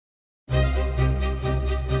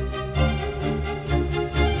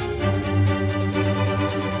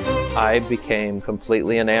I became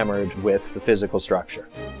completely enamored with the physical structure.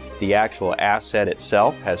 The actual asset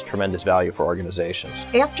itself has tremendous value for organizations.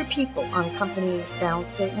 After people on a company's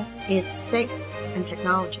balance statement, it's space and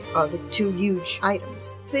technology are the two huge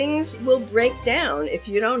items. Things will break down if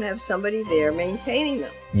you don't have somebody there maintaining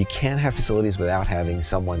them. You can't have facilities without having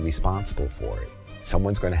someone responsible for it.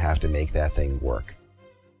 Someone's going to have to make that thing work.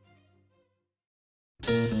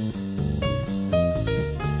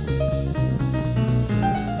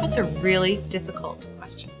 That's a really difficult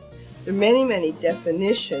question. There are many, many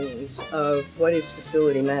definitions of what is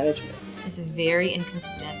facility management. It's very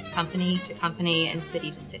inconsistent, company to company and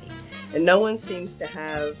city to city. And no one seems to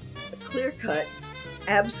have a clear-cut,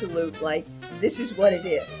 absolute, like, this is what it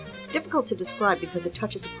is. It's difficult to describe because it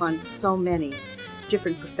touches upon so many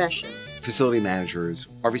different professions. Facility managers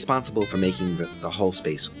are responsible for making the whole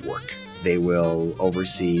space work. They will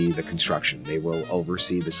oversee the construction. They will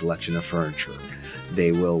oversee the selection of furniture.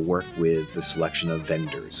 They will work with the selection of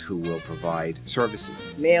vendors who will provide services.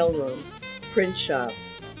 Mailroom, print shop,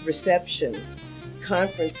 reception,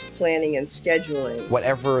 conference planning and scheduling.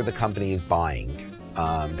 Whatever the company is buying,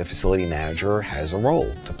 the facility manager has a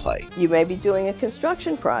role to play. You may be doing a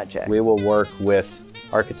construction project. We will work with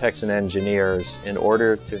architects and engineers in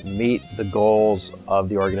order to meet the goals of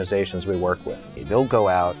the organizations we work with. They'll go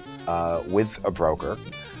out with a broker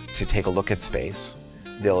to take a look at space.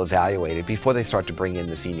 They'll evaluate it before they start to bring in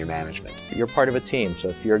the senior management. You're part of a team, so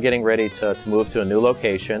if you're getting ready to move to a new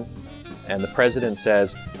location and the president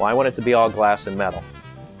says, well, I want it to be all glass and metal,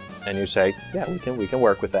 and you say, yeah, we can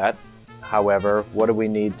work with that. However, what do we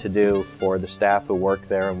need to do for the staff who work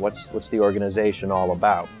there, and what's the organization all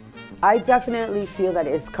about? I definitely feel that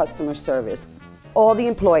it's customer service. All the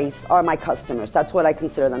employees are my customers. That's what I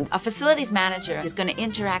consider them. A facilities manager is going to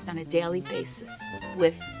interact on a daily basis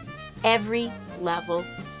with every level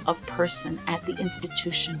of person at the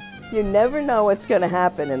institution. You never know what's going to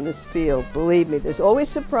happen in this field. Believe me, there's always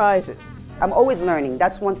surprises. I'm always learning.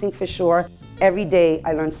 That's one thing for sure. Every day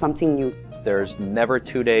I learn something new. There's never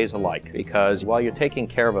 2 days alike, because while you're taking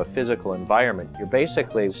care of a physical environment, you're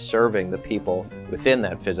basically serving the people within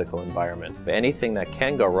that physical environment. Anything that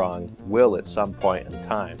can go wrong will at some point in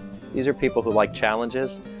time. These are people who like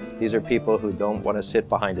challenges. These are people who don't want to sit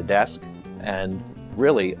behind a desk and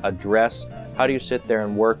really address how do you sit there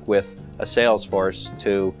and work with a sales force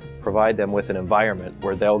to provide them with an environment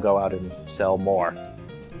where they'll go out and sell more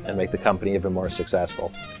and make the company even more successful.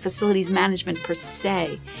 Facilities management per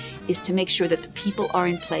se is to make sure that the people are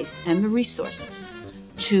in place and the resources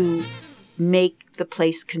to make the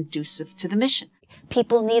place conducive to the mission.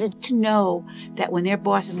 People needed to know that when their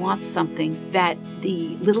boss wants something, that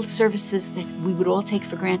the little services that we would all take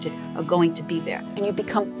for granted are going to be there. And you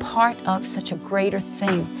become part of such a greater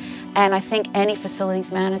thing. And I think any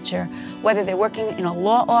facilities manager, whether they're working in a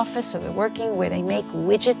law office or they're working where they make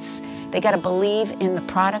widgets, they got to believe in the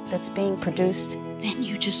product that's being produced. Then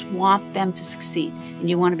you just want them to succeed, and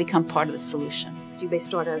you want to become part of the solution. You may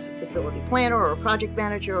start as a facility planner or a project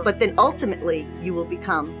manager, but then ultimately you will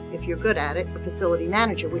become, if you're good at it, a facility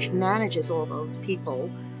manager, which manages all those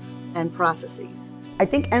people and processes. I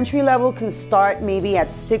think entry level can start maybe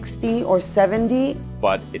at 60 or 70.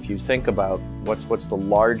 But if you think about what's the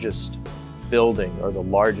largest building or the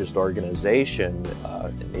largest organization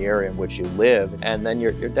in the area in which you live, and then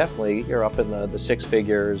you're definitely up in the six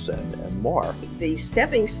figures and more. The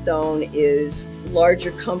stepping stone is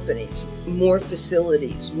larger companies, more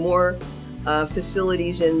facilities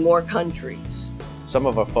in more countries. Some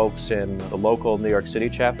of our folks in the local New York City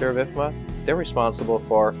chapter of IFMA, they're responsible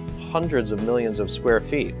for hundreds of millions of square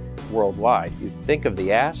feet worldwide. You think of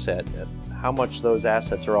the asset and how much those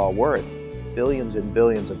assets are all worth. Billions and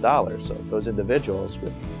billions of dollars. So those individuals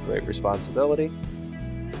with great responsibility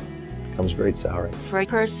comes great salary. For a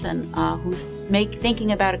person who's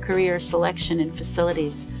thinking about a career selection in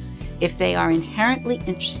facilities, if they are inherently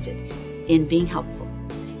interested in being helpful,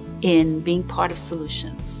 in being part of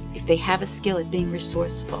solutions, if they have a skill at being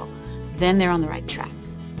resourceful, then they're on the right track.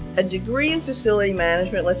 A degree in facility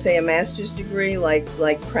management, let's say a master's degree like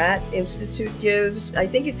Pratt Institute gives, I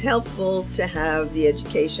think it's helpful to have the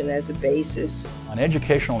education as a basis. An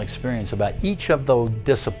educational experience about each of those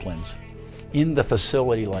disciplines in the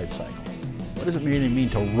facility life cycle. What does it really mean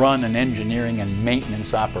to run an engineering and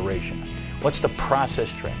maintenance operation? What's the process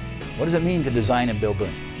training? What does it mean to design and build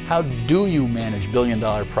buildings? How do you manage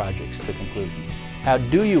billion-dollar projects to conclusion? How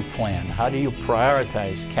do you plan? How do you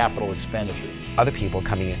prioritize capital expenditures? Other people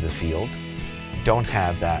coming into the field don't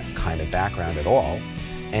have that kind of background at all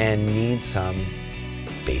and need some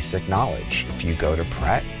basic knowledge. If you go to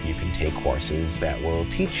Pratt, you can take courses that will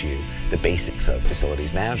teach you the basics of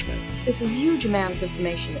facilities management. It's a huge amount of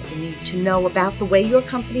information that you need to know about the way your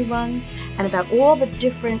company runs and about all the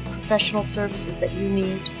different professional services that you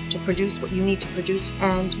need to produce what you need to produce.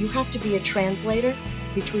 And you have to be a translator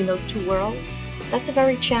between those two worlds. That's a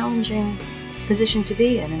very challenging position to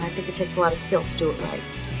be in, and I think it takes a lot of skill to do it right.